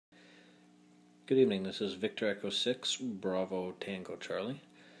Good evening, this is Victor Echo 6, Bravo Tango Charlie.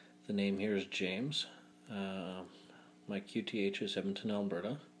 The name here is James. My QTH is Edmonton,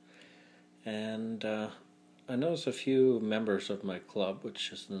 Alberta. And I noticed a few members of my club,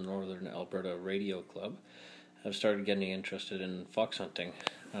 which is the Northern Alberta Radio Club, have started getting interested in fox hunting.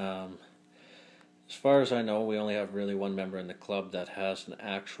 As far as I know, we only have really one member in the club that has an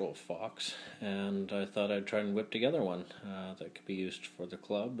actual fox, and I thought I'd try and whip together one that could be used for the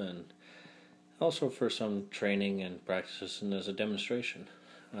club and also for some training and practices and as a demonstration.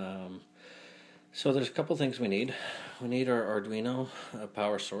 So there's a couple things we need. We need our Arduino, a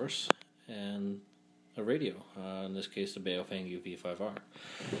power source, and a radio, in this case the baofeng uv-5r.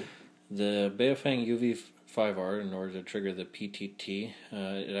 The baofeng uv-5r, in order to trigger the PTT,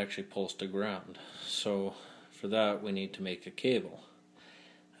 it actually pulls to ground. So for that we need to make a cable.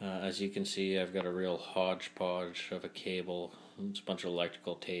 As you can see, I've got a real hodgepodge of a cable. It's a bunch of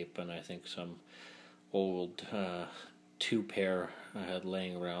electrical tape and I think some old 2-pair I had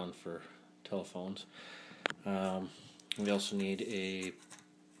laying around for telephones. We also need a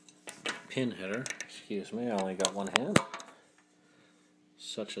pin header. Excuse me, I only got one hand.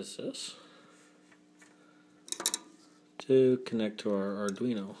 Such as this. To connect to our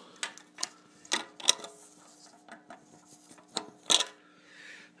Arduino.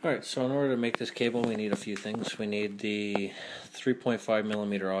 Alright, so in order to make this cable we need a few things. We need the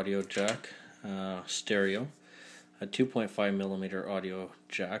 3.5mm audio jack, stereo, a 2.5mm audio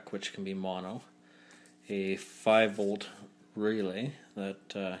jack which can be mono, a 5-volt relay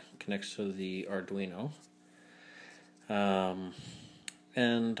that connects to the Arduino,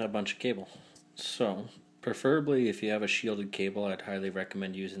 and a bunch of cable. So preferably if you have a shielded cable, I'd highly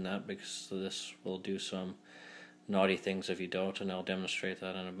recommend using that because this will do some naughty things if you don't, and I'll demonstrate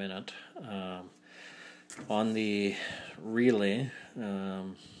that in a minute. On the relay,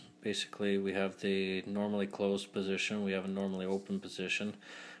 basically we have the normally closed position, we have a normally open position.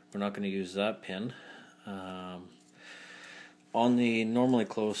 We're not going to use that pin. On the normally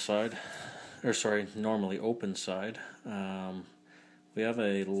closed side, normally open side, we have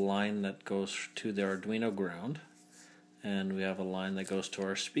a line that goes to the Arduino ground, and we have a line that goes to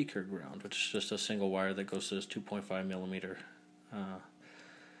our speaker ground, which is just a single wire that goes to this 2.5mm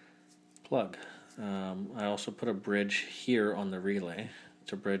plug. I also put a bridge here on the relay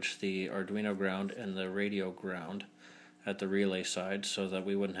to bridge the Arduino ground and the radio ground at the relay side so that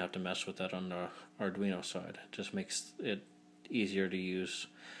we wouldn't have to mess with that on the Arduino side. It just makes it easier to use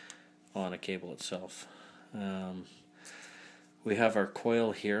on a cable itself. We have our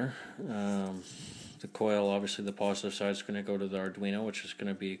coil here. The coil, obviously the positive side is going to go to the Arduino, which is going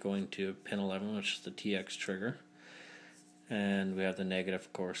to be going to pin 11, which is the TX trigger. And we have the negative,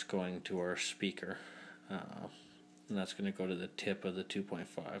 of course, going to our speaker. And that's going to go to the tip of the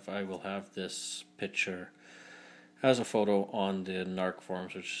 2.5. I will have this picture as a photo on the NARC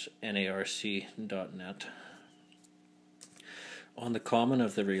forums, which is narc.net. On the common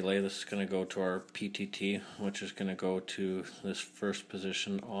of the relay, this is going to go to our PTT, which is going to go to this first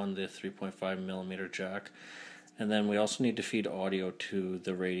position on the 3.5mm jack. And then we also need to feed audio to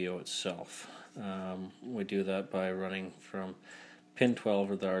the radio itself. We do that by running from pin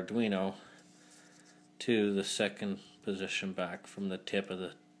 12 of the Arduino to the second position back from the tip of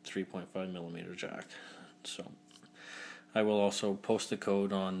the 3.5mm jack. So I will also post the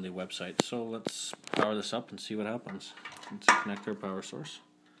code on the website. So let's power this up and see what happens. Let's connect our power source.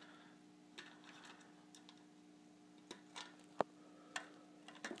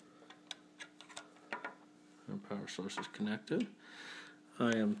 Our power source is connected.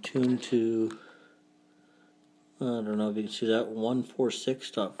 I am tuned to, I don't know if you can see that,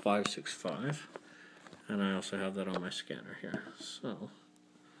 146.565. And I also have that on my scanner here. So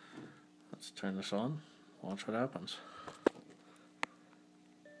let's turn this on, watch what happens.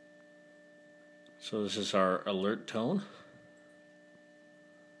 So this is our alert tone.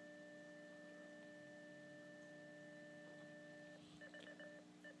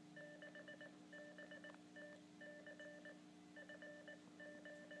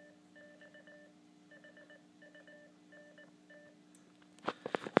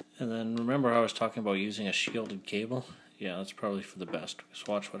 And then remember I was talking about using a shielded cable? Yeah, that's probably for the best, because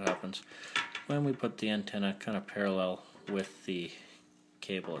watch what happens when we put the antenna kind of parallel with the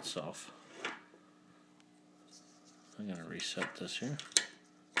cable itself. I'm going to reset this here.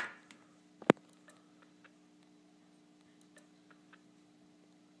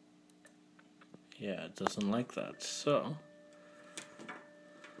 Yeah, it doesn't like that, so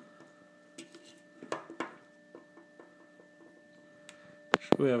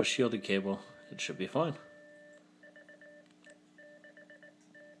if we have a shielded cable, it should be fine.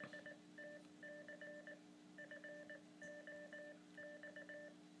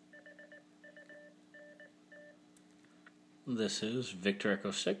 This is Victor Echo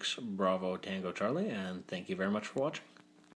 6, Bravo Tango Charlie, and thank you very much for watching.